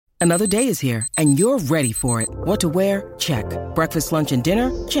Another day is here, and you're ready for it. What to wear? Check. Breakfast, lunch, and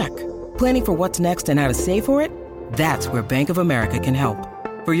dinner? Check. Planning for what's next and how to save for it? That's where Bank of America can help.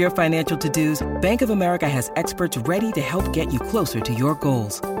 For your financial to-dos, Bank of America has experts ready to help get you closer to your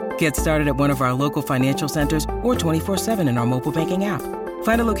goals. Get started at one of our local financial centers or 24/7 in our mobile banking app.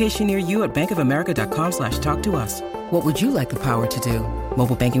 Find a location near you at bankofamerica.com/talktous. What would you like the power to do?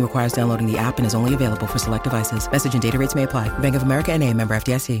 Mobile banking requires downloading the app and is only available for select devices. Message and data rates may apply. Bank of America N.A., member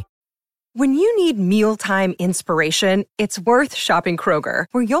FDIC. When you need mealtime inspiration, it's worth shopping Kroger,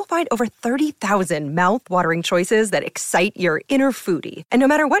 where you'll find over 30,000 mouth-watering choices that excite your inner foodie. And no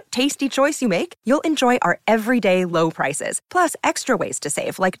matter what tasty choice you make, you'll enjoy our everyday low prices, plus extra ways to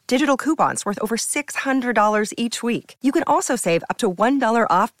save, like digital coupons worth over $600 each week. You can also save up to $1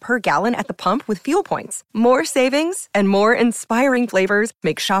 off per gallon at the pump with fuel points. More savings and more inspiring flavors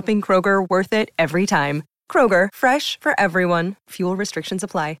make shopping Kroger worth it every time. Kroger, fresh for everyone. Fuel restrictions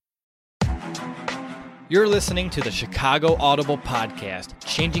apply. You're listening to the Chicago Audible podcast,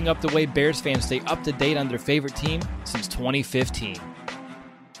 changing up the way Bears fans stay up to date on their favorite team since 2015.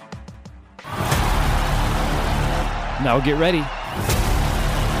 Now get ready,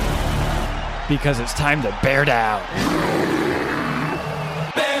 because it's time to bear down.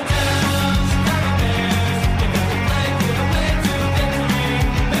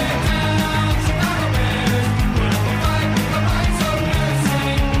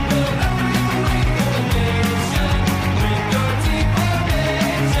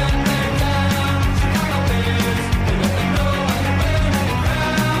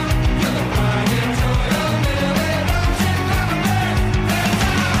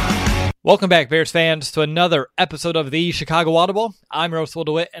 Welcome back, Bears fans, to another episode of the Chicago Audible. I'm Russell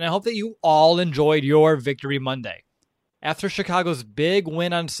DeWitt, and I hope that you all enjoyed your Victory Monday. After Chicago's big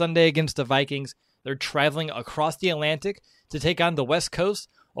win on Sunday against the Vikings, they're traveling across the Atlantic to take on the West Coast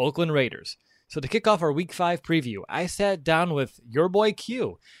Oakland Raiders. So to kick off our Week 5 preview, I sat down with your boy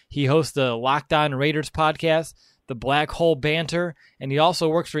Q. He hosts the Locked On Raiders podcast, the Black Hole Banter, and he also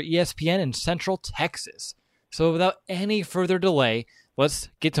works for ESPN in Central Texas. So without any further delay, let's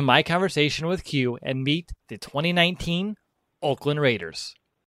get to my conversation with Q and meet the 2019 Oakland Raiders.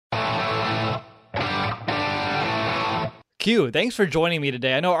 Q, thanks for joining me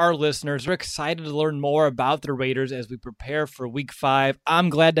today. I know our listeners are excited to learn more about the Raiders as we prepare for Week 5. I'm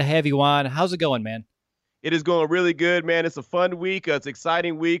glad to have you on. How's it going, man? It is going really good, man. It's a fun week. It's an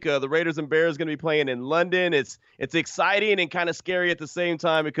exciting week. The Raiders and Bears going to be playing in London. It's exciting and kind of scary at the same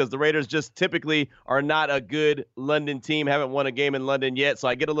time because the Raiders just typically are not a good London team. Haven't won a game in London yet, so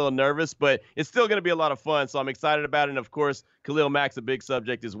I get a little nervous, but it's still going to be a lot of fun, so I'm excited about it. And, of course, Khalil Mack's a big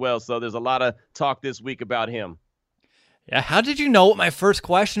subject as well, so there's a lot of talk this week about him. Yeah, how did you know what my first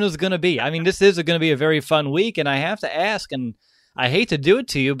question was going to be? I mean, this is going to be a very fun week, and I have to ask, and I hate to do it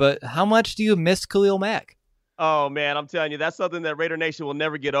to you, but how much do you miss Khalil Mack? Oh, man, I'm telling you, that's something that Raider Nation will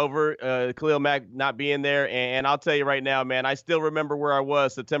never get over, Khalil Mack not being there. And I'll tell you right now, man, I still remember where I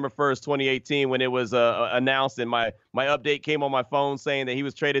was September 1st, 2018, when it was announced and my update came on my phone saying that he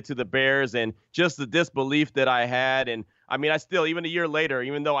was traded to the Bears, and just the disbelief that I had. And I mean, I still, even a year later,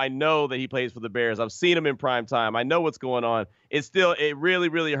 even though I know that he plays for the Bears, I've seen him in prime time, I know what's going on. It really,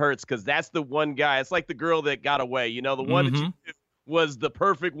 really hurts because that's the one guy. It's like the girl that got away, you know, the one that you was the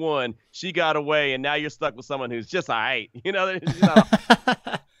perfect one. She got away, and now you're stuck with someone who's just all right. You know,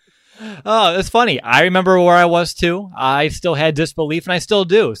 Oh, it's funny. I remember where I was, too. I still had disbelief, and I still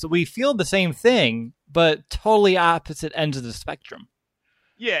do. So we feel the same thing, but totally opposite ends of the spectrum.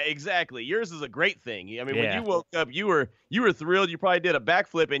 Yeah, exactly. Yours is a great thing. I mean, when you woke up, you were thrilled. You probably did a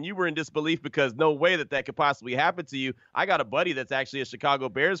backflip, and you were in disbelief because no way that could possibly happen to you. I got a buddy that's actually a Chicago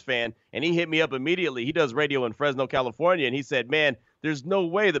Bears fan, and he hit me up immediately. He does radio in Fresno, California, and he said, man, there's no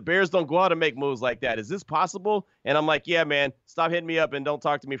way the Bears don't go out and make moves like that. Is this possible? And I'm like, yeah, man, stop hitting me up and don't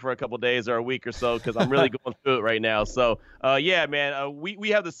talk to me for a couple of days or a week or so because I'm really going through it right now. So, yeah, man, we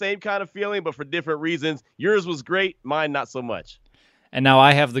have the same kind of feeling, but for different reasons. Yours was great. Mine, not so much. And now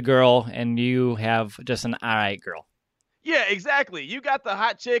I have the girl, and you have just an all right girl. Yeah, exactly. You got the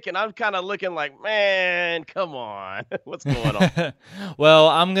hot chick, and I'm kind of looking like, man, come on. What's going on? Well,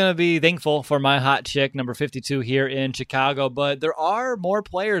 I'm going to be thankful for my hot chick, number 52 here in Chicago, but there are more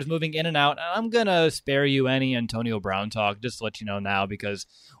players moving in and out, and I'm going to spare you any Antonio Brown talk, just to let you know now, because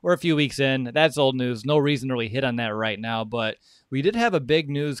we're a few weeks in. That's old news. No reason to really hit on that right now, but we did have a big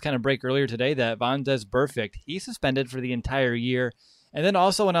news kind of break earlier today that Vontaze Burfict, he's suspended for the entire year. And then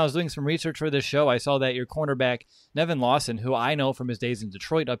also when I was doing some research for this show, I saw that your cornerback, Nevin Lawson, who I know from his days in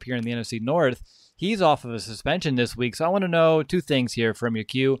Detroit up here in the NFC North, he's off of a suspension this week. So I want to know two things here from you,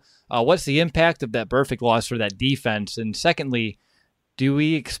 Q. What's the impact of that Burfict loss for that defense? And secondly, do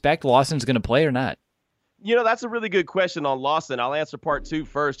we expect Lawson's going to play or not? That's a really good question on Lawson. I'll answer part 2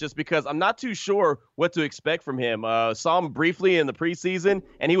 first, just because I'm not too sure what to expect from him. Saw him briefly in the preseason,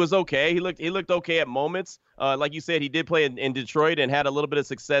 and he was okay. He looked okay at moments. Like you said, he did play in Detroit and had a little bit of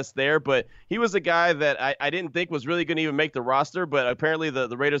success there, but he was a guy that I didn't think was really going to even make the roster, but apparently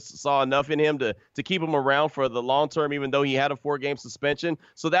the Raiders saw enough in him to keep him around for the long term, even though he had a 4-game suspension.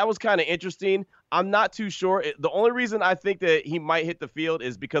 So that was kind of interesting. I'm not too sure. The only reason I think that he might hit the field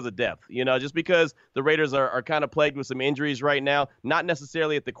is because of depth, just because the Raiders are kind of plagued with some injuries right now, not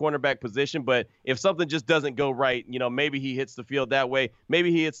necessarily at the cornerback position, but if something just doesn't go right, maybe he hits the field that way.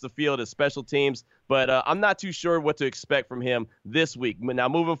 Maybe he hits the field as special teams, but I'm not too sure what to expect from him this week. Now,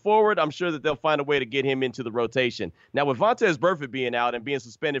 moving forward, I'm sure that they'll find a way to get him into the rotation. Now, with Vontaze Burfict being out and being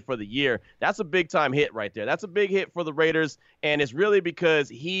suspended for the year, that's a big-time hit right there. That's a big hit for the Raiders, and it's really because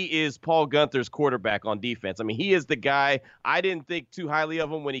he is Paul Guenther's quarterback on defense. I mean, he is the guy. I didn't think too highly of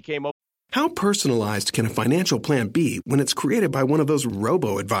him when he came over. How personalized can a financial plan be when it's created by one of those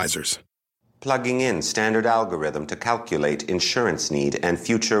robo-advisors? Plugging in standard algorithm to calculate insurance need and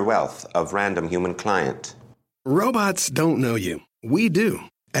future wealth of random human client. Robots don't know you. We do.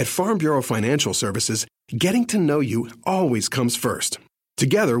 At Farm Bureau Financial Services, getting to know you always comes first.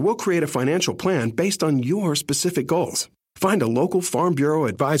 Together, we'll create a financial plan based on your specific goals. Find a local Farm Bureau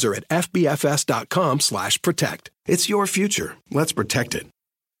advisor at fbfs.com/protect. It's your future. Let's protect it.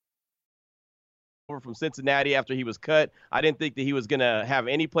 From Cincinnati after he was cut. I didn't think that he was going to have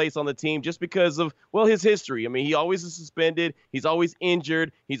any place on the team just because of, his history. I mean, he always is suspended. He's always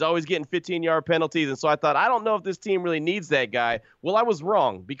injured. He's always getting 15-yard penalties. And so I thought, I don't know if this team really needs that guy. Well, I was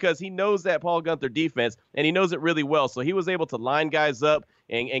wrong because he knows that Paul Guenther defense, and he knows it really well. So he was able to line guys up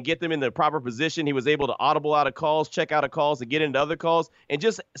and get them in the proper position. He was able to audible out of calls, check out of calls, and get into other calls, and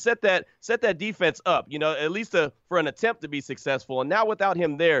just set that defense up, at least for an attempt to be successful. And now without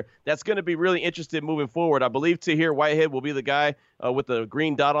him there, that's going to be really interesting moving forward. I believe Tahir Whitehead will be the guy with the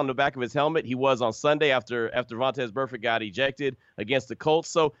green dot on the back of his helmet. He was on Sunday after Vontaze Burfict got ejected against the Colts.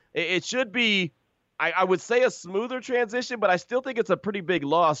 So it should be, I would say, a smoother transition, but I still think it's a pretty big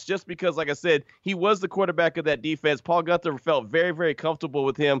loss just because, like I said, he was the quarterback of that defense. Paul Guenther felt very, very comfortable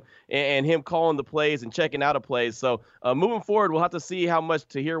with him and him calling the plays and checking out of plays. So moving forward, we'll have to see how much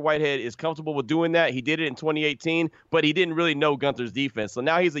Tahir Whitehead is comfortable with doing that. He did it in 2018, but he didn't really know Gunther's defense. So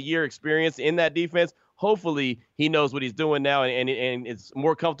now he's a year experience in that defense. Hopefully he knows what he's doing now and is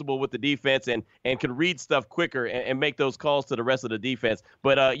more comfortable with the defense and can read stuff quicker and make those calls to the rest of the defense.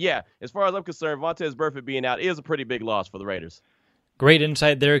 But, as far as I'm concerned, Vontaze Burfict being out is a pretty big loss for the Raiders. Great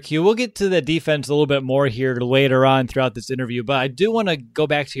insight there, Q. We'll get to the defense a little bit more here later on throughout this interview, but I do want to go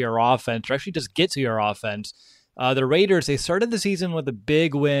back to your offense, or actually just get to your offense. The Raiders, they started the season with a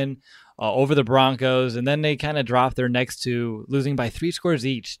big win over the Broncos, and then they kind of dropped their next two, losing by 3 scores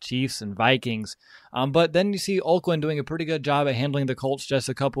each, Chiefs and Vikings. But then you see Oakland doing a pretty good job at handling the Colts just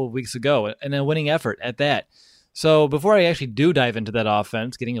a couple of weeks ago, and a winning effort at that. So before I actually do dive into that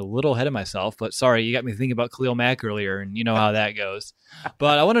offense, getting a little ahead of myself, but sorry, you got me thinking about Khalil Mack earlier, and you know how that goes.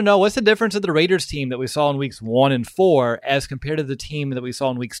 But I want to know, what's the difference of the Raiders team that we saw in weeks 1 and 4 as compared to the team that we saw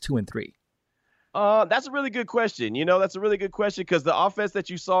in weeks 2 and 3? That's a really good question. That's a really good question because the offense that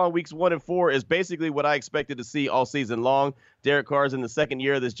you saw in weeks 1 and 4 is basically what I expected to see all season long. Derek Carr's in the second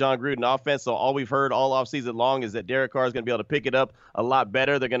year of this John Gruden offense, so all we've heard all offseason long is that Derek Carr is going to be able to pick it up a lot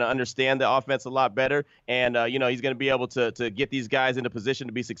better. They're going to understand the offense a lot better, and he's going to be able to get these guys into position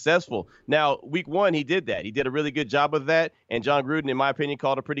to be successful. Now, week 1, he did that. He did a really good job of that, and John Gruden, in my opinion,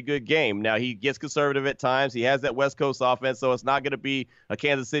 called a pretty good game. Now, he gets conservative at times. He has that West Coast offense, so it's not going to be a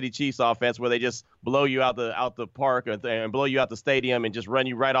Kansas City Chiefs offense where they just blow you out the park and blow you out the stadium and just run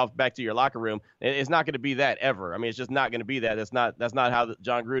you right off back to your locker room. It's not going to be that ever. I mean, it's just not going to be that. That's not how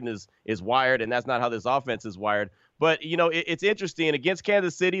John Gruden is wired, and that's not how this offense is wired. But, it's interesting. Against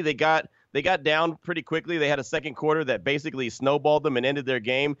Kansas City, they got down pretty quickly. They had a second quarter that basically snowballed them and ended their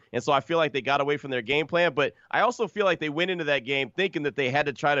game. And so I feel like they got away from their game plan. But I also feel like they went into that game thinking that they had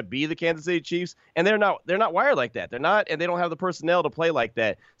to try to be the Kansas City Chiefs. And they're not wired like that. They're not, and they don't have the personnel to play like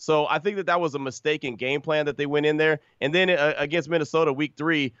that. So I think that was a mistaken game plan that they went in there. And then against Minnesota, week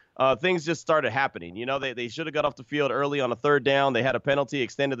 3, things just started happening. They should have got off the field early on a third down. They had a penalty,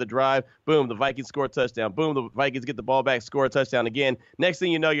 extended the drive. Boom, the Vikings score a touchdown. Boom, the Vikings get the ball back, score a touchdown again. Next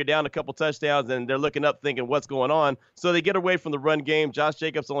thing you know, you're down a couple touchdowns, and they're looking up thinking, what's going on? So they get away from the run game. Josh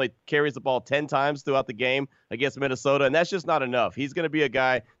Jacobs only carries the ball 10 times throughout the game against Minnesota, and that's just not enough. He's going to be a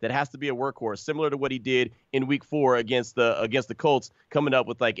guy that has to be a workhorse, similar to what he did in week 4 against the Colts, coming up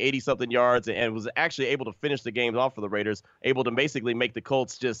with like 80-something yards and was actually able to finish the game off for the Raiders, able to basically make the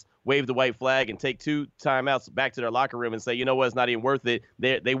Colts just wave the white flag and take 2 timeouts back to their locker room and say, you know what, it's not even worth it.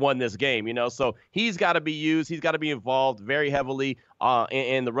 They won this game, So he's got to be used. He's got to be involved very heavily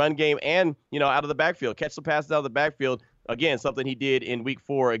in the run game and, out of the backfield. Catch some passes out of the backfield. Again, something he did in week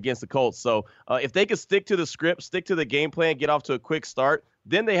 4 against the Colts. So if they could stick to the script, stick to the game plan, get off to a quick start,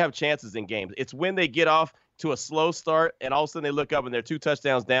 then they have chances in games. It's when they get off to a slow start and all of a sudden they look up and they're 2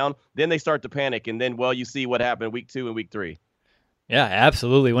 touchdowns down, then they start to panic. And then, you see what happened week 2 and week 3. Yeah,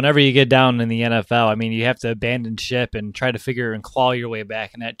 absolutely. Whenever you get down in the NFL, you have to abandon ship and try to figure and claw your way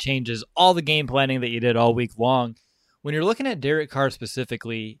back. And that changes all the game planning that you did all week long. When you're looking at Derek Carr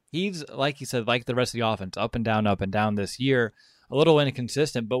specifically, he's, like you said, like the rest of the offense, up and down this year, a little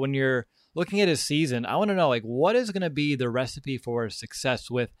inconsistent. But when you're looking at his season, I want to know, what is going to be the recipe for success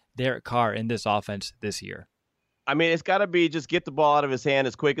with Derek Carr in this offense this year? It's got to be just get the ball out of his hand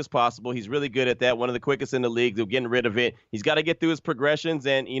as quick as possible. He's really good at that. One of the quickest in the league. They're getting rid of it. He's got to get through his progressions,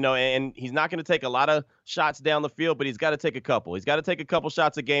 and and he's not going to take a lot of shots down the field, but he's got to take a couple. He's got to take a couple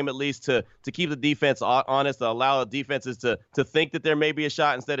shots a game at least to keep the defense honest, to allow defenses to think that there may be a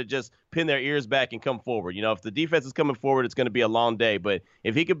shot instead of just pin their ears back and come forward. If the defense is coming forward, it's going to be a long day. But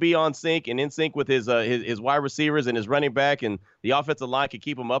if he could be on sync and in sync with his wide receivers and his running back, and the offensive line could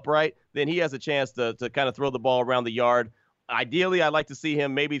keep him upright, then he has a chance to kind of throw the ball around the yard. Ideally, I'd like to see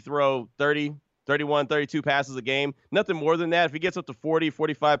him maybe throw 30, 31, 32 passes a game. Nothing more than that. If he gets up to 40,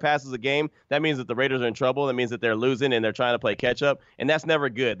 45 passes a game, that means that the Raiders are in trouble. That means that they're losing and they're trying to play catch up. And that's never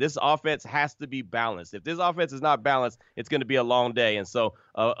good. This offense has to be balanced. If this offense is not balanced, it's going to be a long day. And so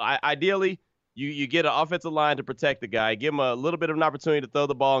ideally, you get an offensive line to protect the guy, give him a little bit of an opportunity to throw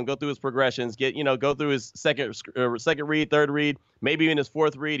the ball and go through his progressions, go through his second read, third read, maybe even his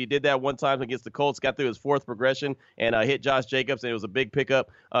 4th read. He did that one time against the Colts, got through his 4th progression and hit Josh Jacobs, and it was a big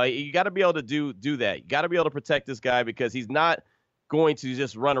pickup. You got to be able to do that. You got to be able to protect this guy because he's not going to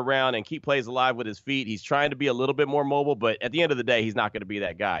just run around and keep plays alive with his feet. He's trying to be a little bit more mobile, but at the end of the day, he's not going to be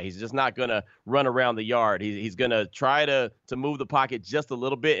that guy. He's just not going to run around the yard. He's going to try to move the pocket just a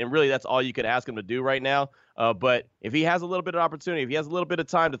little bit, and really that's all you could ask him to do right now. But if he has a little bit of opportunity, if he has a little bit of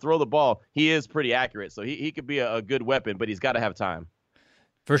time to throw the ball, he is pretty accurate. So he could be a good weapon, but he's got to have time.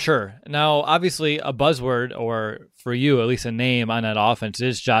 For sure. Now, obviously, a buzzword, or for you, at least a name on that offense,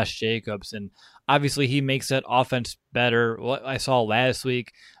 is Josh Jacobs. And obviously, he makes that offense better. What I saw last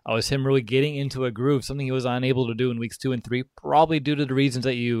week was him really getting into a groove, something he was unable to do in weeks 2 and 3, probably due to the reasons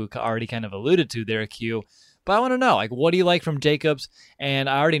that you already kind of alluded to there, Q. But I want to know, what do you like from Jacobs? And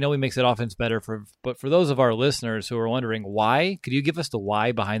I already know he makes that offense better, but for those of our listeners who are wondering why, could you give us the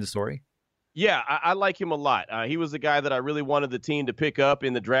why behind the story? Yeah, I like him a lot. He was the guy that I really wanted the team to pick up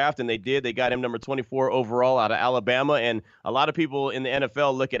in the draft, and they did. They got him number 24 overall out of Alabama, and a lot of people in the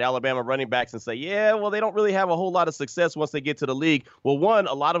NFL look at Alabama running backs and say, yeah, well, they don't really have a whole lot of success once they get to the league. Well, one,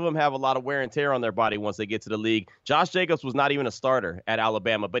 a lot of them have a lot of wear and tear on their body once they get to the league. Josh Jacobs was not even a starter at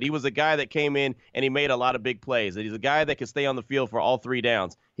Alabama, but he was a guy that came in and he made a lot of big plays. And he's a guy that can stay on the field for all 3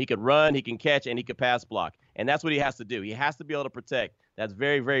 downs. He could run, he can catch, and he could pass block. And that's what he has to do. He has to be able to protect. That's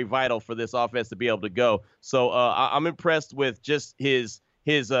very, very vital for this offense to be able to go. So I'm impressed with just his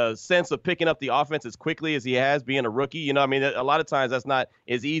sense of picking up the offense as quickly as he has, being a rookie. A lot of times that's not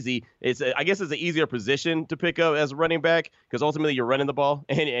as easy. I guess it's an easier position to pick up as a running back because ultimately you're running the ball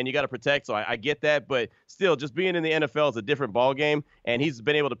and you got to protect. So I get that. But still, just being in the NFL is a different ball game. And he's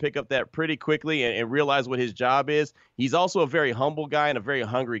been able to pick up that pretty quickly and realize what his job is. He's also a very humble guy and a very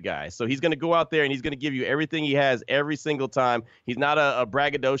hungry guy. So he's going to go out there and he's going to give you everything he has every single time. He's not a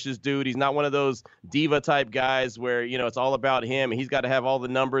braggadocious dude. He's not one of those diva type guys where, it's all about him and he's got to have all the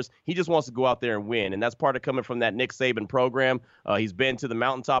numbers. He just wants to go out there and win. And that's part of coming from that Nick Saban program. He's been to the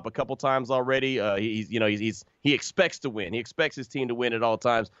mountaintop a couple times already. He expects to win. He expects his team to win at all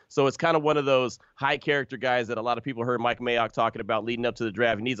times. So it's kind of one of those high character guys that a lot of people heard Mike Mayock talking about leading up to the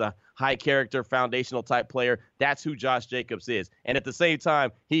draft. He needs a high character, foundational type player. That's who Josh Jacobs is. And at the same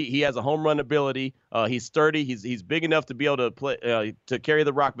time, he has a home run ability. He's sturdy. He's big enough to be able to play to carry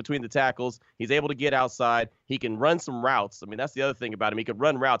the rock between the tackles. He's able to get outside. He can run some routes. That's the other thing about him. He can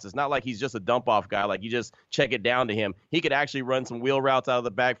run routes. It's not like he's just a dump off guy. Like you just check it down to him. He could actually run some wheel routes out of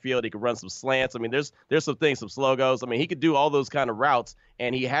the backfield. He could run some slants. There's some things, some slow goes. He could do all those kind of routes,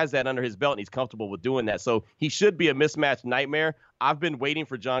 and he has that under his belt, and he's comfortable with doing that. So he should be a mismatch nightmare. I've been waiting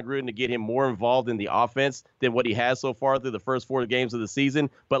for John Gruden to get him more involved in the offense than what he has so far through the first 4 games of the season.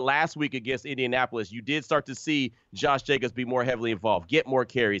 But last week against Indianapolis, you did start to see Josh Jacobs be more heavily involved, get more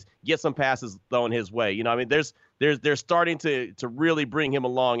carries, get some passes thrown his way. They're starting to really bring him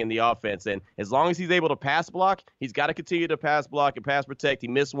along in the offense. And as long as he's able to pass block, he's got to continue to pass block and pass protect. He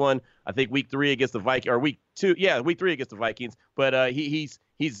missed one, I think, week 3 against the Vikings, or week 3 against the Vikings. But he's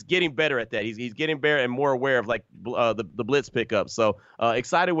he's getting better at that. He's getting better and more aware of like the blitz pickup. So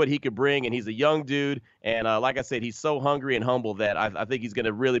excited what he could bring, and he's a young dude. And like I said, he's so hungry and humble that I think he's going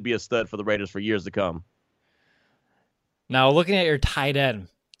to really be a stud for the Raiders for years to come. Now, looking at your tight end,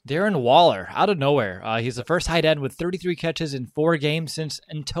 Darren Waller, out of nowhere. He's the first tight end with 33 catches in 4 games since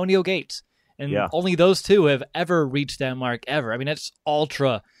Antonio Gates. And only those two have ever reached that mark ever. I mean, that's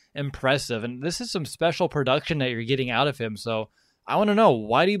ultra impressive. And this is some special production that you're getting out of him. So I want to know,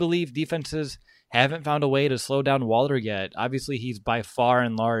 why do you believe defenses haven't found a way to slow down Waller yet? Obviously, he's by far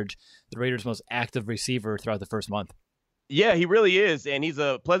and large the Raiders' most active receiver throughout the first month. Yeah, he really is, and he's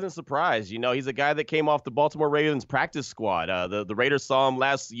a pleasant surprise. You know, he's a guy that came off the Baltimore Ravens practice squad. The Raiders saw him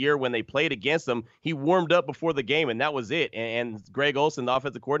last year when they played against him. He warmed up before the game, and that was it. And Greg Olsen, the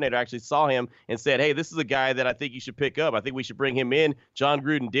offensive coordinator, actually saw him and said, hey, this is a guy that I think you should pick up. I think we should bring him in. John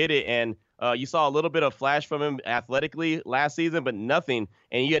Gruden did it, and you saw a little bit of flash from him athletically last season, but nothing.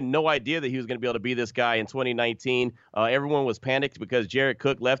 And you had no idea that he was going to be able to be this guy in 2019. Everyone was panicked because Jared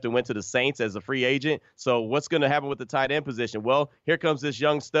Cook left and went to the Saints as a free agent. So what's going to happen with the tight end position? Well, here comes this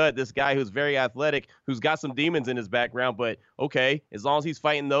young stud, this guy who's very athletic, who's got some demons in his background. But okay, as long as he's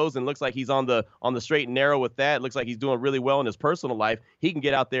fighting those and looks like he's on the straight and narrow with that, it looks like he's doing really well in his personal life, he can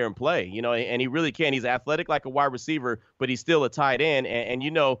get out there and play, you know, and he really can. He's athletic like a wide receiver, but he's still a tight end. And you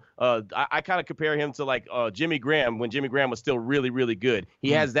know, I kind of compare him to like Jimmy Graham when Jimmy Graham was still really, really good. He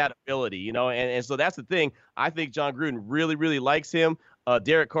has that ability, you know, and so that's the thing. I think John Gruden really, really likes him.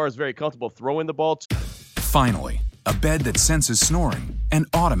 Derek Carr is very comfortable throwing the ball. Finally, a bed that senses snoring and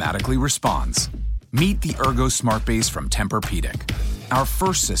automatically responds. Meet the Ergo Smart Base from Tempur-Pedic, our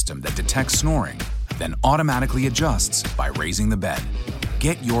first system that detects snoring, then automatically adjusts by raising the bed.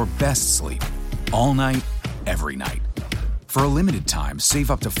 Get your best sleep all night, every night. For a limited time,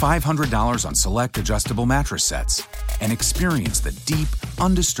 save up to $500 on select adjustable mattress sets and experience the deep,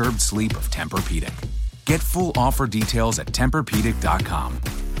 undisturbed sleep of Tempur-Pedic. Get full offer details at Tempur-Pedic.com.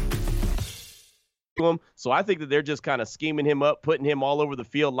 So I think that they're just kind of scheming him up, putting him all over the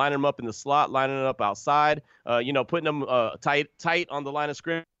field, lining him up in the slot, lining him up outside, you know, putting him tight on the line of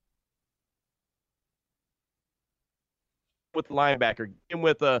scrimmage with the linebacker, get him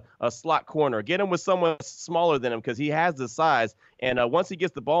with a slot corner, get him with someone smaller than him because he has the size. And once he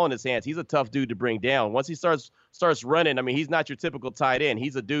gets the ball in his hands, he's a tough dude to bring down. Once he starts running, I mean, he's not your typical tight end.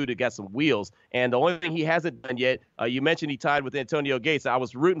 He's a dude that got some wheels. And the only thing he hasn't done yet, you mentioned he tied with Antonio Gates. I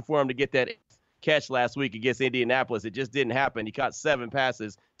was rooting for him to get that catch last week against Indianapolis. It just didn't happen. He caught 7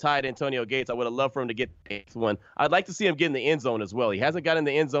 passes, tied Antonio Gates. I would have loved for him to get the 8th one. I'd like to see him get in the end zone as well. He hasn't got in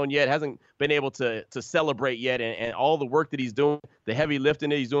the end zone yet, hasn't been able to celebrate yet, and all the work that he's doing, the heavy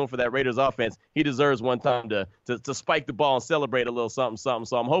lifting that he's doing for that Raiders offense, he deserves one time to spike the ball and celebrate a little something.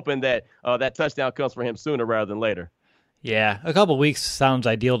 So I'm hoping that that touchdown comes for him sooner rather than later. Yeah, a couple weeks sounds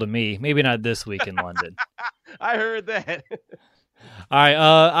ideal to me. Maybe not this week in London. I heard that. All right.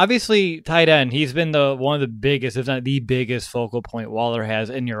 Obviously, tight end, he's been one of the biggest, if not the biggest, focal point Waller has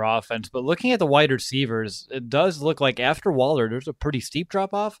in your offense. But looking at the wide receivers, it does look like after Waller, there's a pretty steep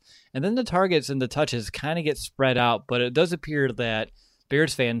drop-off. And then the targets and the touches kind of get spread out. But it does appear that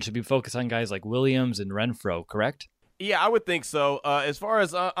Bears fans should be focused on guys like Williams and Renfro, correct? Yeah, I would think so. As far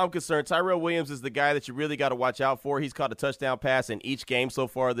as I'm concerned, Tyrell Williams is the guy that you really got to watch out for. He's caught a touchdown pass in each game so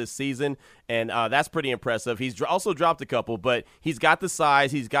far this season, and that's pretty impressive. He's also dropped a couple, but he's got the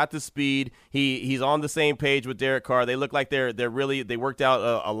size, he's got the speed. He's on the same page with Derek Carr. They look like they worked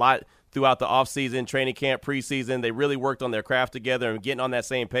out a lot throughout the offseason, training camp, preseason. They really worked on their craft together and getting on that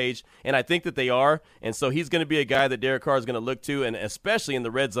same page, and I think that they are. And so he's going to be a guy that Derek Carr is going to look to, and especially in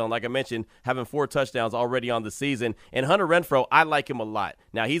the red zone, like I mentioned, having 4 touchdowns already on the season. And Hunter Renfrow, I like him a lot.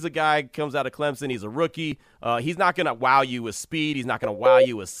 Now, he's a guy comes out of Clemson. He's a rookie. He's not going to wow you with speed. He's not going to wow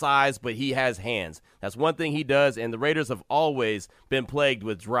you with size, but he has hands. That's one thing he does, and the Raiders have always been plagued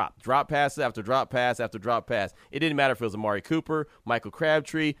with drop pass after drop pass after drop pass. It didn't matter if it was Amari Cooper, Michael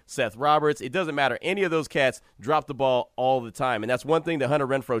Crabtree, Seth Roberts. It doesn't matter. Any of those cats drop the ball all the time, and that's one thing that Hunter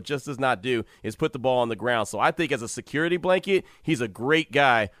Renfrow just does not do is put the ball on the ground. So I think as a security blanket, he's a great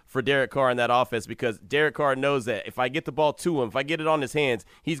guy for Derek Carr in that offense because Derek Carr knows that if I get the ball to him, if I get it on his hands,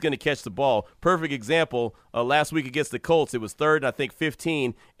 he's going to catch the ball. Perfect example, last week against the Colts, it was 3rd and I think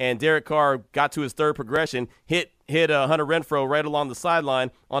 15, and Derek Carr got to his third progression, hit hit Hunter Renfrow right along the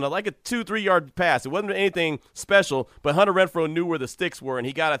sideline on like a 2-3 yard pass. It wasn't anything special, but Hunter Renfrow knew where the sticks were, and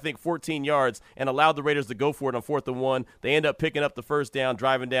he got, I think, 14 yards and allowed the Raiders to go for it on 4th and 1. They end up picking up the first down,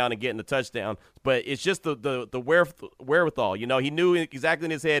 driving down, and getting the touchdown. But it's just the wherewithal. You know, he knew exactly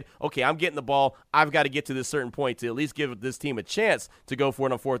in his head, okay, I'm getting the ball. I've got to get to this certain point to at least give this team a chance to go for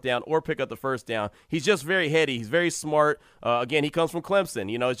it on 4th down or pick up the first down. He's just very heady. He's very smart. Again, he comes from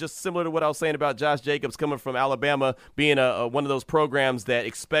Clemson. You know, it's just similar to what I was saying about Josh Jacobs coming from Alabama, being one of those programs that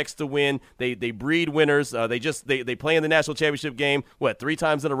expects to win. They breed winners. They play in the national championship game 3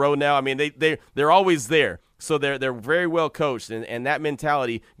 times in a row now. I mean, they're always there. So they're very well coached, and that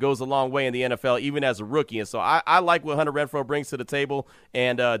mentality goes a long way in the NFL, even as a rookie. And so I like what Hunter Renfrow brings to the table,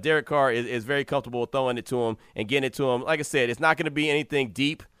 and Derek Carr is very comfortable with throwing it to him and getting it to him. Like I said, it's not going to be anything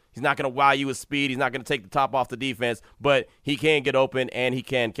deep. He's not going to wow you with speed. He's not going to take the top off the defense, but he can get open and he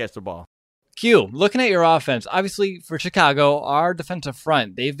can catch the ball. Q, looking at your offense, obviously for Chicago, our defensive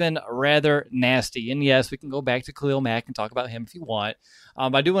front, they've been rather nasty. And yes, we can go back to Khalil Mack and talk about him if you want.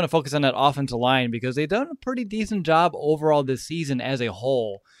 But I do want to focus on that offensive line because they've done a pretty decent job overall this season as a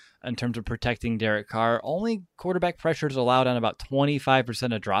whole in terms of protecting Derek Carr. Only quarterback pressures allowed on about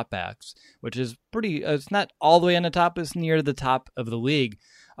 25% of dropbacks, which is pretty, it's not all the way on the top, it's near the top of the league.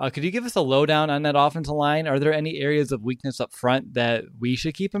 Could you give us a lowdown on that offensive line? Are there any areas of weakness up front that we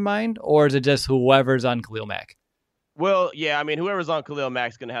should keep in mind, or is it just whoever's on Khalil Mack? Well, yeah, I mean, whoever's on Khalil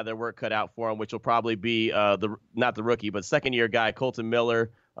Mack's going to have their work cut out for him, which will probably be not the rookie, but second-year guy, Colton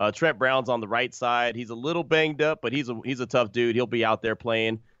Miller. Trent Brown's on the right side. He's a little banged up, but he's a tough dude. He'll be out there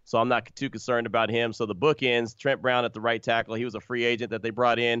playing, so I'm not too concerned about him. So the bookends, Trent Brown at the right tackle. He was a free agent that they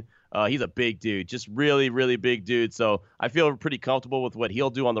brought in. He's a big dude, just really, really big dude. So I feel pretty comfortable with what he'll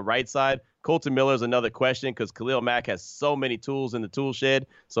do on the right side. Colton Miller is another question because Khalil Mack has so many tools in the tool shed.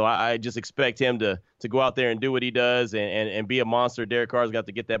 So I just expect him to go out there and do what he does and be a monster. Derek Carr's got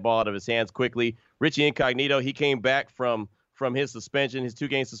to get that ball out of his hands quickly. Richie Incognito, he came back from his suspension, his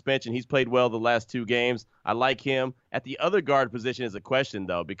 2-game suspension. He's played well the last 2 games. I like him. At the other guard position is a question,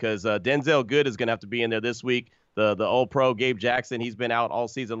 though, because Denzel Good is going to have to be in there this week. The old pro Gabe Jackson, he's been out all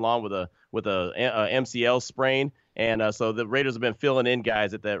season long with a MCL sprain, and so the Raiders have been filling in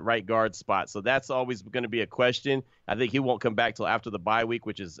guys at that right guard spot. So that's always going to be a question. I think he won't come back till after the bye week,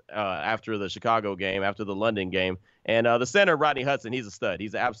 which is after the Chicago game, after the London game. And the center, Rodney Hudson, he's a stud.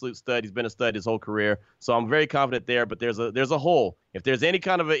 He's an absolute stud. He's been a stud his whole career. So I'm very confident there. But there's a hole. If there's any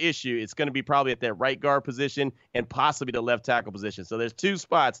kind of an issue, it's going to be probably at that right guard position and possibly the left tackle position. So there's 2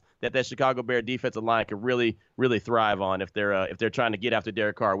 spots that Chicago Bear defensive line can really, really thrive on if they're trying to get after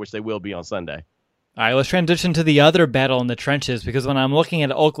Derek Carr, which they will be on Sunday. All right, let's transition to the other battle in the trenches because when I'm looking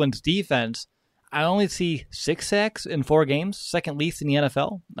at Oakland's defense, I only see 6 sacks in 4 games, second least in the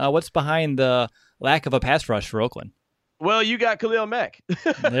NFL. What's behind the lack of a pass rush for Oakland? Well, you got Khalil Mack.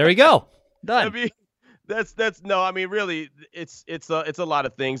 There we go. Done. I mean, really, it's a lot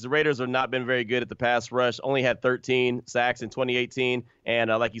of things. The Raiders have not been very good at the pass rush. Only had 13 sacks in 2018, and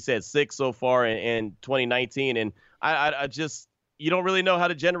like you said, 6 so far in 2019. And I just you don't really know how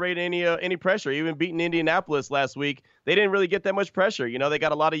to generate any pressure. Even beating Indianapolis last week, they didn't really get that much pressure. You know, they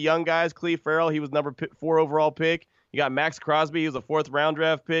got a lot of young guys. Cleve Farrell, he was number 4 overall pick. You got Max Crosby, he was a 4th round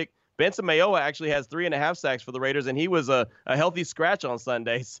draft pick. Benson Mayowa actually has 3.5 sacks for the Raiders, and he was a healthy scratch on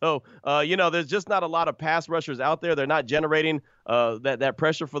Sunday. So, there's just not a lot of pass rushers out there. They're not generating that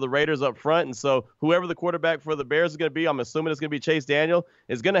pressure for the Raiders up front. And so whoever the quarterback for the Bears is going to be, I'm assuming it's going to be Chase Daniel,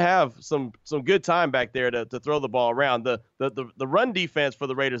 is going to have some good time back there to throw the ball around. The run defense for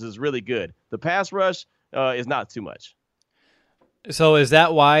the Raiders is really good. The pass rush is not too much. So is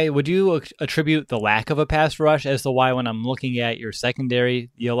that why, would you attribute the lack of a pass rush as to why when I'm looking at your secondary,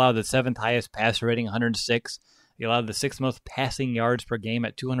 you allow the 7th highest passer rating, 106, you allow the 6th most passing yards per game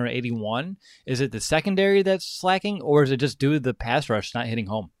at 281? Is it the secondary that's slacking, or is it just due to the pass rush not hitting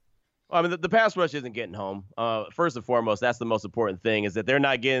home? I mean, the pass rush isn't getting home. First and foremost, that's the most important thing, is that they're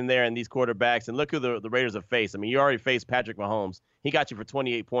not getting there in these quarterbacks. And look who the Raiders have faced. I mean, you already faced Patrick Mahomes. He got you for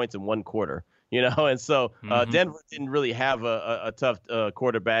 28 points in 1 quarter. You know, and so Denver didn't really have a tough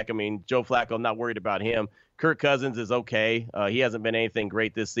quarterback. I mean, Joe Flacco, I'm not worried about him. Kirk Cousins is okay. He hasn't been anything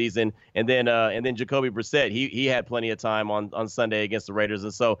great this season. And then Jacoby Brissett, he had plenty of time on Sunday against the Raiders.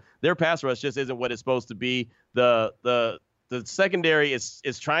 And so their pass rush just isn't what it's supposed to be. The secondary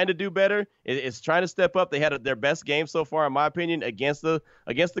is trying to do better. It's trying to step up. They had their best game so far, in my opinion, against the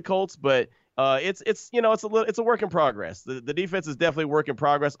Colts, but It's a work in progress. The defense is definitely a work in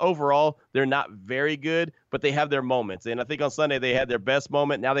progress. Overall, they're not very good, but they have their moments. And I think on Sunday they had their best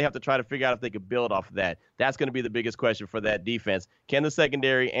moment. Now they have to try to figure out if they could build off of that. That's going to be the biggest question for that defense. Can the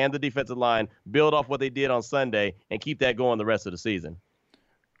secondary and the defensive line build off what they did on Sunday and keep that going the rest of the season?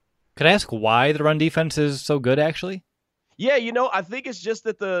 Could I ask why the run defense is so good, actually? Yeah, I think it's just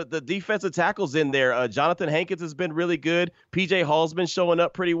that the defensive tackles in there. Jonathan Hankins has been really good. P.J. Hall's been showing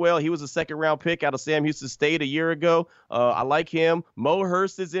up pretty well. He was a second-round pick out of Sam Houston State a year ago. I like him. Mo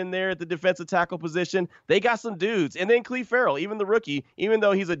Hurst is in there at the defensive tackle position. They got some dudes. And then Cleve Farrell, even the rookie, even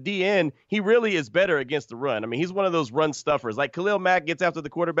though he's a DN, he really is better against the run. I mean, he's one of those run stuffers. Like Khalil Mack gets after the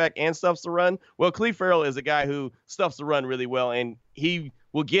quarterback and stuffs the run. Well, Cleve Farrell is a guy who stuffs the run really well, and he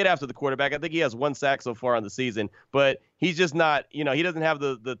will get after the quarterback. I think he has 1 sack so far on the season, but he's just not, he doesn't have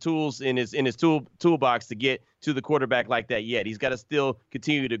the tools in his toolbox to get to the quarterback like that yet. He's got to still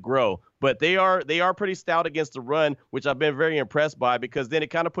continue to grow. But they are pretty stout against the run, which I've been very impressed by, because then it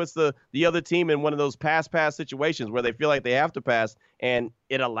kind of puts the other team in one of those pass situations where they feel like they have to pass, and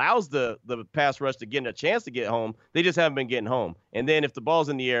it allows the pass rush to get a chance to get home. They just haven't been getting home. And then if the ball's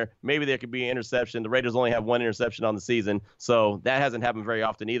in the air, maybe there could be an interception. The Raiders only have 1 interception on the season, so that hasn't happened very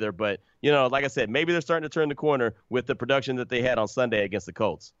often either. But, like I said, maybe they're starting to turn the corner with the production that they had on Sunday against the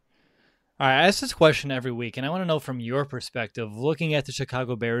Colts. All right, I ask this question every week, and I want to know from your perspective, looking at the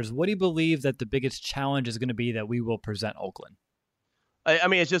Chicago Bears, what do you believe that the biggest challenge is going to be that we will present Oakland? I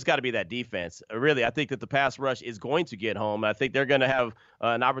mean, it's just got to be that defense. Really, I think that the pass rush is going to get home. I think they're going to have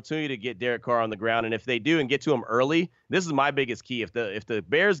an opportunity to get Derek Carr on the ground, and if they do and get to him early, this is my biggest key. If the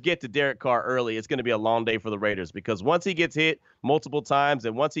Bears get to Derek Carr early, it's going to be a long day for the Raiders, because once he gets hit multiple times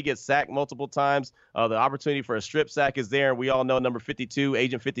and once he gets sacked multiple times, the opportunity for a strip sack is there. And we all know number 52,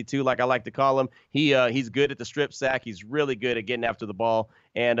 Agent 52, like I like to call him. He's good at the strip sack. He's really good at getting after the ball.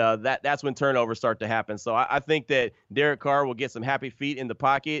 And that's when turnovers start to happen. So I think that Derek Carr will get some happy feet in the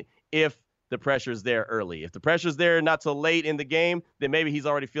pocket if the pressure's there early. If the pressure's there not till late in the game, then maybe he's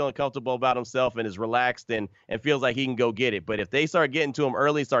already feeling comfortable about himself and is relaxed and feels like he can go get it. But if they start getting to him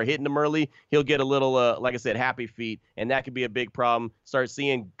early, start hitting him early, he'll get a little, like I said, happy feet, and that could be a big problem. Start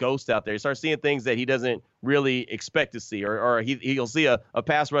seeing ghosts out there. Start seeing things that he doesn't really expect to see, or he'll see a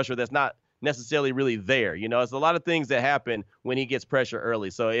pass rusher that's not necessarily really there. It's a lot of things that happen when he gets pressure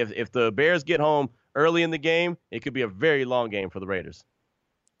early. So if the Bears get home early in the game, it could be a very long game for the Raiders.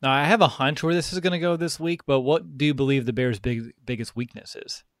 Now, I have a hunch where this is going to go this week, but what do you believe the Bears' biggest weakness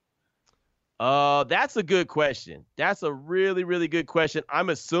is? That's a good question. That's a really, really good question. I'm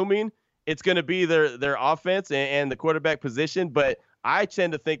assuming it's going to be their offense and the quarterback position, but I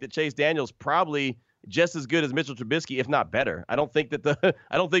tend to think that Chase Daniel's probably just as good as Mitchell Trubisky, if not better. I don't think that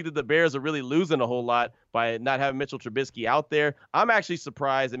the Bears are really losing a whole lot by not having Mitchell Trubisky out there. I'm actually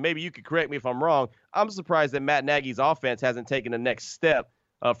surprised, and maybe you could correct me if I'm wrong, I'm surprised that Matt Nagy's offense hasn't taken the next step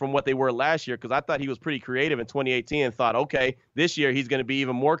from what they were last year, because I thought he was pretty creative in 2018 and thought, okay, this year he's going to be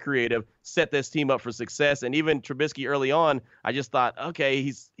even more creative, set this team up for success. And even Trubisky early on, I just thought, okay,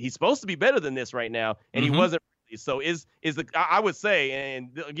 he's supposed to be better than this right now, and he wasn't. So I would say,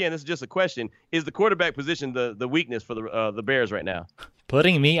 and again, this is just a question, is the quarterback position the weakness for the Bears right now?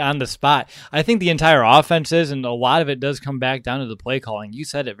 Putting me on the spot. I think the entire offense is, and a lot of it does come back down to the play calling. You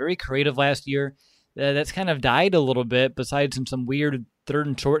said it, very creative last year. That's kind of died a little bit, besides in some weird third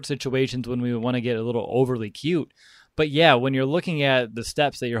and short situations when we want to get a little overly cute. But yeah, when you're looking at the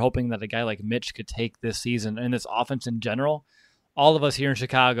steps that you're hoping that a guy like Mitch could take this season and this offense in general, all of us here in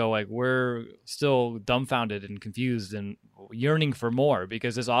Chicago, we're still dumbfounded and confused and yearning for more,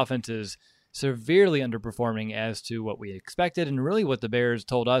 because this offense is severely underperforming as to what we expected and really what the Bears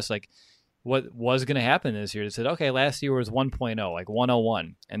told us, what was going to happen this year. They said, okay, last year was 1.0,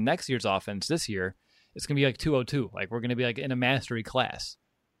 101. And next year's offense this year, it's going to be 202. We're going to be in a mastery class.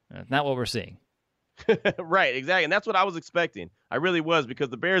 That's not what we're seeing. Right, exactly. And that's what I was expecting. I really was, because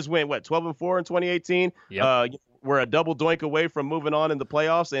the Bears went, 12-4 in 2018? Yep. We're a double doink away from moving on in the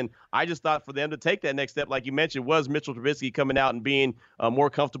playoffs. And I just thought for them to take that next step, like you mentioned, was Mitchell Trubisky coming out and being more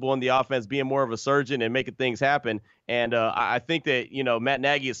comfortable in the offense, being more of a surgeon and making things happen. And I think that, Matt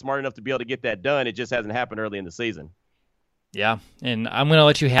Nagy is smart enough to be able to get that done. It just hasn't happened early in the season. Yeah, and I'm going to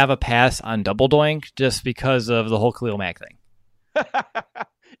let you have a pass on double doink just because of the whole Khalil Mack thing.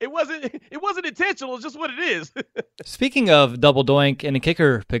 It wasn't intentional. It's just what it is. Speaking of double doink in a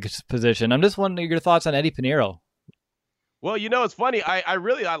kicker position, I'm just wondering your thoughts on Eddie Pinheiro. Well, it's funny.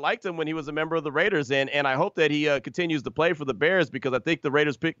 I liked him when he was a member of the Raiders, and I hope that he continues to play for the Bears, because I think the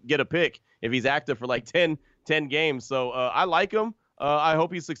Raiders get a pick if he's active for 10 games. So I like him. I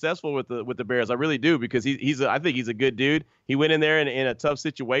hope he's successful with the Bears. I really do, because I think he's a good dude. He went in there in a tough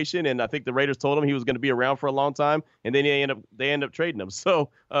situation, and I think the Raiders told him he was going to be around for a long time, and then they end up trading him. So,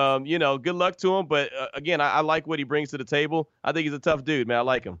 good luck to him. But again, I like what he brings to the table. I think he's a tough dude, man. I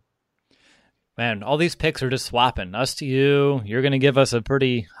like him. Man, all these picks are just swapping. Us to you. You're going to give us a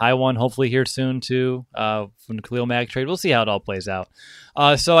pretty high one, hopefully here soon, too, from the Khalil Mack trade. We'll see how it all plays out.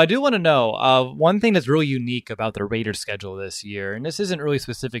 So I do want to know, one thing that's really unique about the Raiders' schedule this year, and this isn't really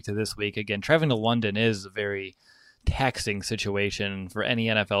specific to this week. Again, traveling to London is a very taxing situation for any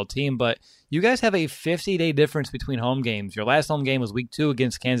NFL team, but you guys have a 50-day difference between home games. Your last home game was week 2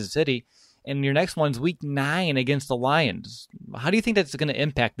 against Kansas City, and your next one's week 9 against the Lions. How do you think that's going to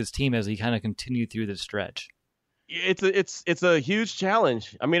impact this team as we kind of continue through this stretch? It's a huge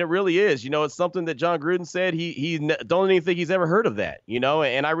challenge. I mean, it really is. It's something that John Gruden said he don't even think he's ever heard of that.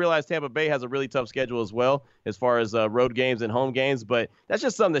 And I realize Tampa Bay has a really tough schedule as well as far as road games and home games, but that's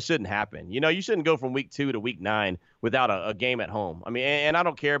just something that shouldn't happen. You shouldn't go from week 2 to week 9 without a game at home. I mean, and I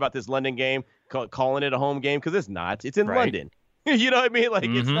don't care about this London game calling it a home game, because it's not. It's in London. You know what I mean? Like,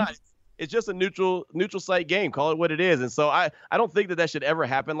 It's not. It's just a neutral site game. Call it what it is. And so I don't think that should ever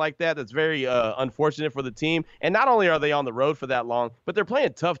happen like that. That's very unfortunate for the team. And not only are they on the road for that long, but they're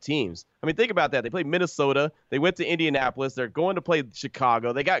playing tough teams. I mean, think about that. They played Minnesota. They went to Indianapolis. They're going to play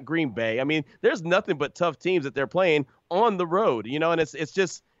Chicago. They got Green Bay. I mean, there's nothing but tough teams that they're playing on the road, and it's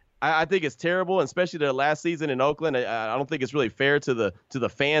just – I think it's terrible, and especially the last season in Oakland. I don't think it's really fair to the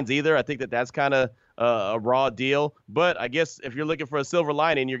fans either. I think that's kind of a raw deal. But I guess if you're looking for a silver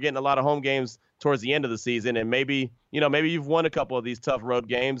lining, you're getting a lot of home games towards the end of the season, and maybe you've won a couple of these tough road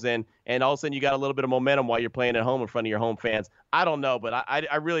games, and all of a sudden you got a little bit of momentum while you're playing at home in front of your home fans. I don't know, but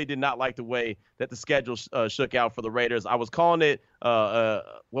I really did not like the way that the schedule shook out for the Raiders. I was calling it what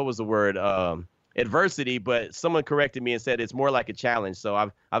was the word? Adversity, but someone corrected me and said it's more like a challenge. So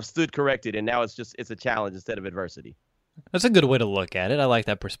I've stood corrected, and now it's a challenge instead of adversity. That's a good way to look at it. I like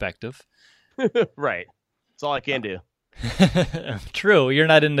that perspective. Right. That's all I can do. True. You're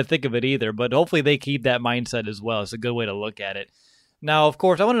not in the thick of it either, but hopefully they keep that mindset as well. It's a good way to look at it. Now, of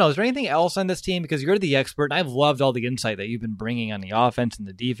course, I want to know, is there anything else on this team? Because you're the expert, and I've loved all the insight that you've been bringing on the offense and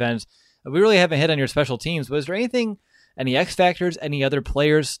the defense. We really haven't hit on your special teams, but is there anything, any X factors, any other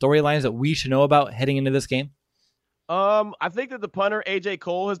players, storylines that we should know about heading into this game? I think that the punter, A.J.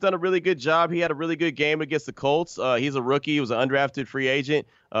 Cole, has done a really good job. He had a really good game against the Colts. He's a rookie. He was an undrafted free agent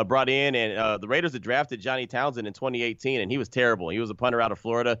brought in, and the Raiders had drafted Johnny Townsend in 2018, and he was terrible. He was a punter out of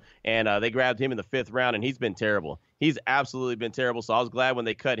Florida, and they grabbed him in the 5th round, and he's been terrible. He's absolutely been terrible, so I was glad when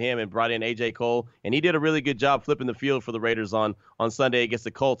they cut him and brought in A.J. Cole, and he did a really good job flipping the field for the Raiders on Sunday against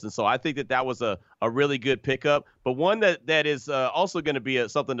the Colts, and so I think that was a really good pickup. But one that is also going to be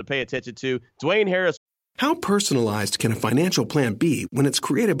something to pay attention to, Dwayne Harris. How personalized can a financial plan be when it's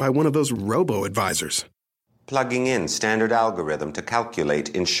created by one of those robo-advisors? Plugging in standard algorithm to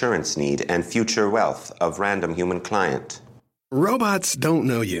calculate insurance need and future wealth of random human client. Robots don't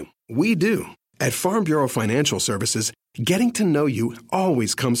know you. We do. At Farm Bureau Financial Services, getting to know you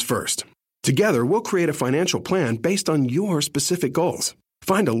always comes first. Together, we'll create a financial plan based on your specific goals.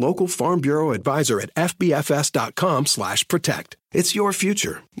 Find a local Farm Bureau advisor at fbfs.com/protect. It's your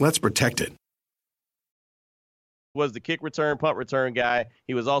future. Let's protect it. Was the kick return, punt return guy.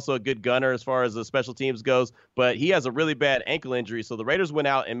 He was also a good gunner as far as the special teams goes, but he has a really bad ankle injury. So the Raiders went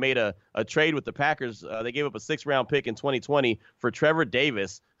out and made a trade with the Packers. They gave up a 6th-round pick in 2020 for Trevor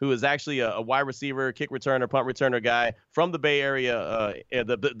Davis, who is actually a wide receiver, kick returner, punt returner guy from the Bay Area,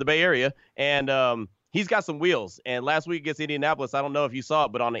 the Bay Area, and he's got some wheels. And last week against Indianapolis, I don't know if you saw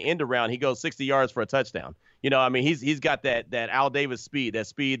it, but on the end around, he goes 60 yards for a touchdown. I mean, he's got that Al Davis speed,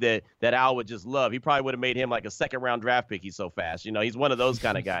 that Al would just love. He probably would have made him like a 2nd-round draft pick. He's so fast. He's one of those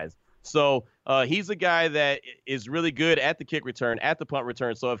kind of guys. So he's a guy that is really good at the kick return, at the punt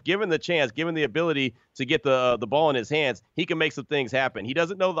return. So if given the chance, given the ability to get the ball in his hands, he can make some things happen. He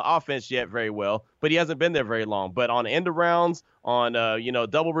doesn't know the offense yet very well, but he hasn't been there very long. But on end arounds, on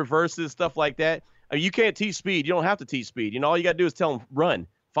double reverses, stuff like that, you can't teach speed. You don't have to teach speed. All you got to do is tell him run.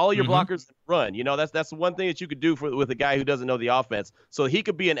 Follow your blockers and run. That's the one thing that you could do with a guy who doesn't know the offense. So he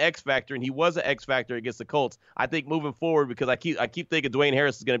could be an X factor, and he was an X factor against the Colts. I think moving forward, because I keep thinking Dwayne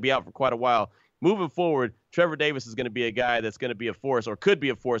Harris is going to be out for quite a while. Moving forward, Trevor Davis is going to be a guy that's going to be a force, or could be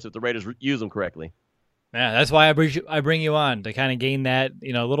a force if the Raiders use him correctly. Yeah, that's why I bring you on, to kind of gain that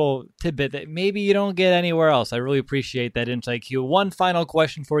little tidbit that maybe you don't get anywhere else. I really appreciate that insight, Q. One final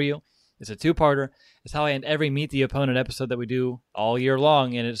question for you. It's a 2-parter. It's how I end every Meet the Opponent episode that we do all year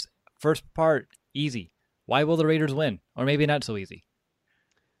long. And it's first part, easy. Why will the Raiders win? Or maybe not so easy.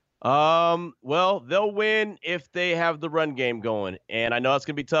 Well, they'll win if they have the run game going. And I know it's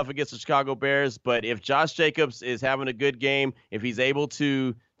going to be tough against the Chicago Bears, but if Josh Jacobs is having a good game, if he's able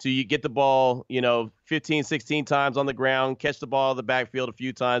to get the ball, 15, 16 times on the ground, catch the ball in the backfield a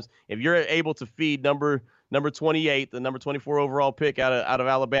few times, if you're able to feed number 28, the number 24 overall pick out of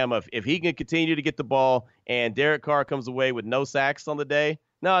Alabama, if he can continue to get the ball and Derek Carr comes away with no sacks on the day,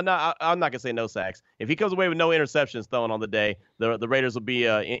 I'm not going to say no sacks. If he comes away with no interceptions thrown on the day, the Raiders will be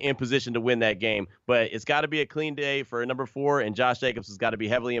in position to win that game. But it's got to be a clean day for number 4, and Josh Jacobs has got to be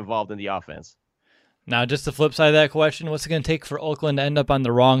heavily involved in the offense. Now, just the flip side of that question, what's it going to take for Oakland to end up on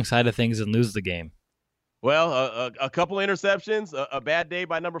the wrong side of things and lose the game? Well, a couple of interceptions, a bad day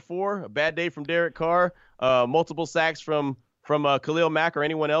by number 4, a bad day from Derek Carr, multiple sacks from Khalil Mack or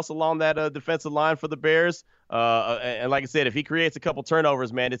anyone else along that defensive line for the Bears. And like I said, if he creates a couple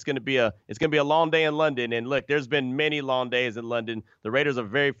turnovers, man, it's going to be a long day in London. And look, there's been many long days in London. The Raiders are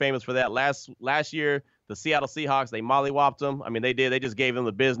very famous for that. Last year, the Seattle Seahawks, they mollywopped them. I mean, they did. They just gave them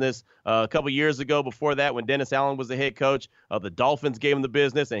the business. A couple years ago, before that, when Dennis Allen was the head coach, the Dolphins gave him the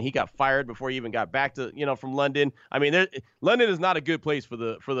business, and he got fired before he even got back to from London. I mean, London is not a good place for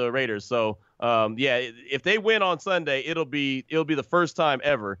the Raiders. So if they win on Sunday, it'll be the first time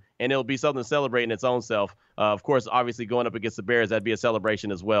ever, and it'll be something to celebrate in its own self. Of course, obviously going up against the Bears, that'd be a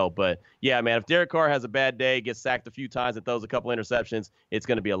celebration as well. But yeah, man, if Derek Carr has a bad day, gets sacked a few times, and throws a couple interceptions, it's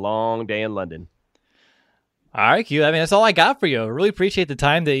going to be a long day in London. All right, Q. I mean, that's all I got for you. I really appreciate the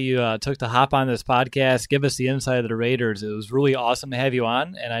time that you took to hop on this podcast, give us the insight of the Raiders. It was really awesome to have you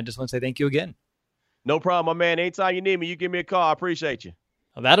on, and I just want to say thank you again. No problem, my man. Anytime you need me, you give me a call. I appreciate you.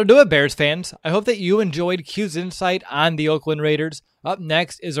 Well, that'll do it, Bears fans. I hope that you enjoyed Q's insight on the Oakland Raiders. Up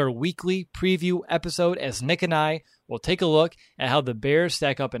next is our weekly preview episode as Nick and I will take a look at how the Bears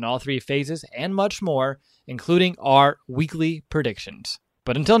stack up in all 3 phases and much more, including our weekly predictions.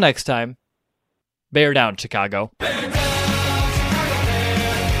 But until next time, bear down, Chicago. Bear down.